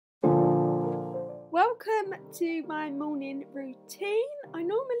Welcome to my morning routine. I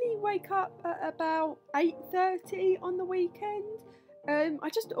normally wake up at about 8:30 on the weekend. I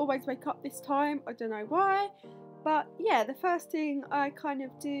just always wake up this time, I don't know why. But yeah, the first thing I kind of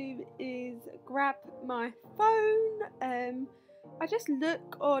do is grab my phone. I just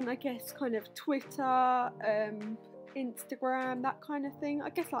look on, I guess, kind of Twitter, Instagram, that kind of thing. I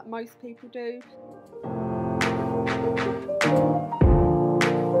guess like most people do.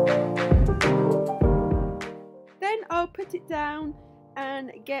 Then I'll put it down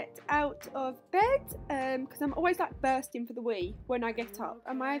and get out of bed because I'm always like bursting for the wee when I get up.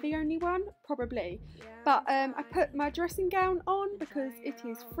 Am I the only one? Probably. But I put my dressing gown on because it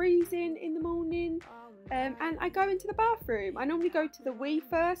is freezing in the morning, and I go into the bathroom. I normally go to the wee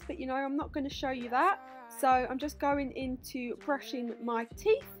first, but you know, I'm not going to show you that. So I'm just going into brushing my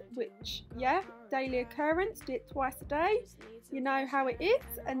teeth, which, yeah, daily occurrence, do it twice a day. You know how it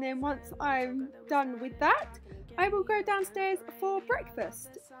is. And then once I'm done with that, I will go downstairs for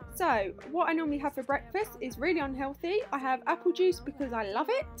breakfast. So what I normally have for breakfast is really unhealthy. I have apple juice because I love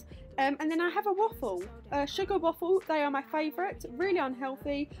it, and then I have a waffle, a sugar waffle. They are my favourite. Really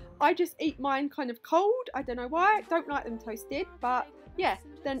unhealthy. I just eat mine kind of cold. I don't know why. I don't like them toasted, but yeah.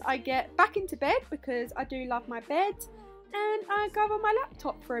 Then I get back into bed because I do love my bed, and I go on my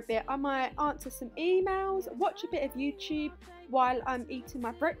laptop for a bit. I might answer some emails, watch a bit of YouTube while I'm eating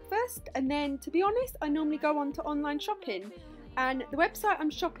my breakfast, and then, to be honest, I normally go on to online shopping, and the website I'm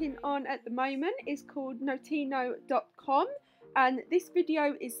shopping on at the moment is called Notino.com, and this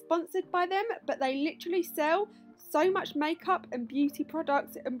video is sponsored by them, but they literally sell so much makeup and beauty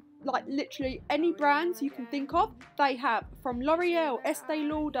products, and like literally any brands you can think of they have, from L'Oreal, Estee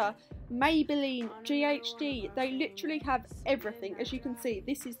Lauder, Maybelline, GHD. They literally have everything. As you can see,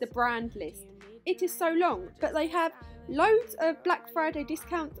 this is the brand list. It is so long, but they have loads of Black Friday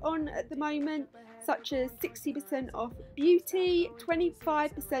discounts on at the moment, such as 60% off beauty,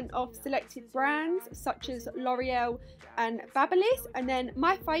 25% off selected brands such as L'Oreal and Babyliss. And then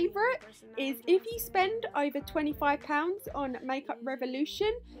my favourite is if you spend over £25 on Makeup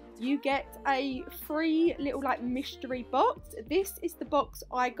Revolution, you get a free little like mystery box. This is the box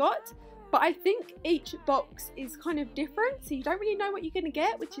I got, but I think each box is kind of different, so you don't really know what you're going to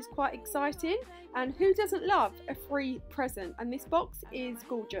get, which is quite exciting. And who doesn't love a free present? And this box is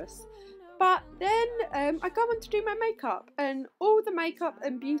gorgeous. But then I go on to do my makeup, and all the makeup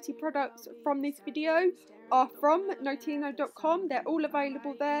and beauty products from this video are from Notino.com. They're all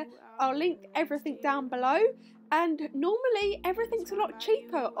available there. I'll link everything down below, and normally everything's a lot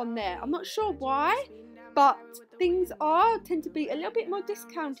cheaper on there. I'm not sure why, but things tend to be a little bit more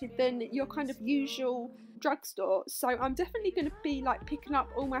discounted than your kind of usual drugstore. So I'm definitely going to be like picking up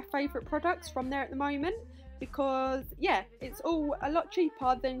all my favourite products from there at the moment, because yeah, it's all a lot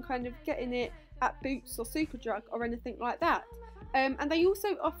cheaper than kind of getting it at Boots or Superdrug or anything like that. And they also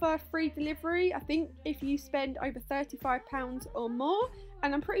offer free delivery, I think, if you spend over £35 or more,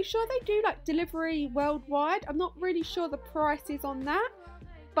 and I'm pretty sure they do like delivery worldwide. I'm not really sure the prices on that,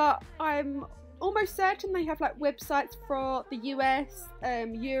 but I'm almost certain they have like websites for the US,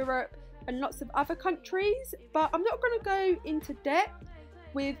 Europe, and lots of other countries. But I'm not going to go into depth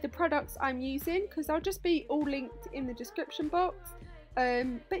with the products I'm using because they'll just be all linked in the description box.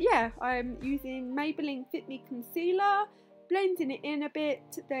 But yeah, I'm using Maybelline Fit Me Concealer, blending it in a bit,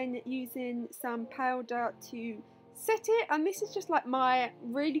 then using some powder to set it. And this is just like my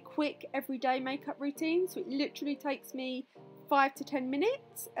really quick everyday makeup routine, so it literally takes me 5 to 10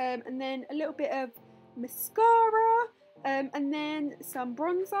 minutes, and then a little bit of mascara, and then some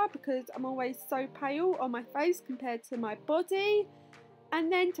bronzer because I'm always so pale on my face compared to my body.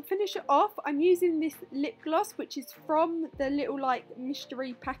 And then to finish it off, I'm using this lip gloss, which is from the little like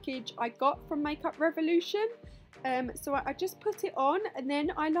mystery package I got from Makeup Revolution. So I just put it on, and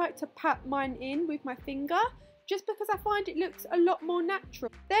then I like to pat mine in with my finger just because I find it looks a lot more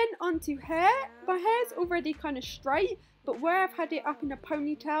natural. Then onto hair. My hair's already kind of straight, but where I've had it up in a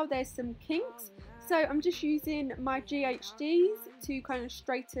ponytail, there's some kinks. So I'm just using my GHDs to kind of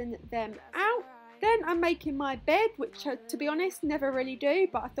straighten them out. Then I'm making my bed, which to be honest, never really do,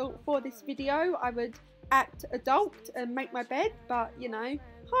 but I thought for this video I would act adult and make my bed, but you know,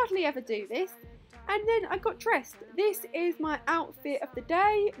 hardly ever do this. And then I got dressed. This is my outfit of the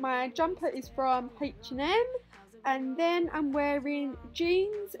day. My jumper is from H&M, and then I'm wearing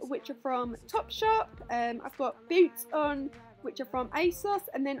jeans, which are from Topshop. I've got boots on, which are from Asos,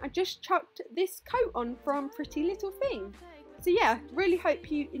 and then I just chucked this coat on from Pretty Little Thing. So yeah, really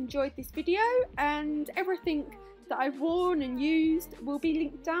hope you enjoyed this video, and everything that I've worn and used will be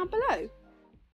linked down below.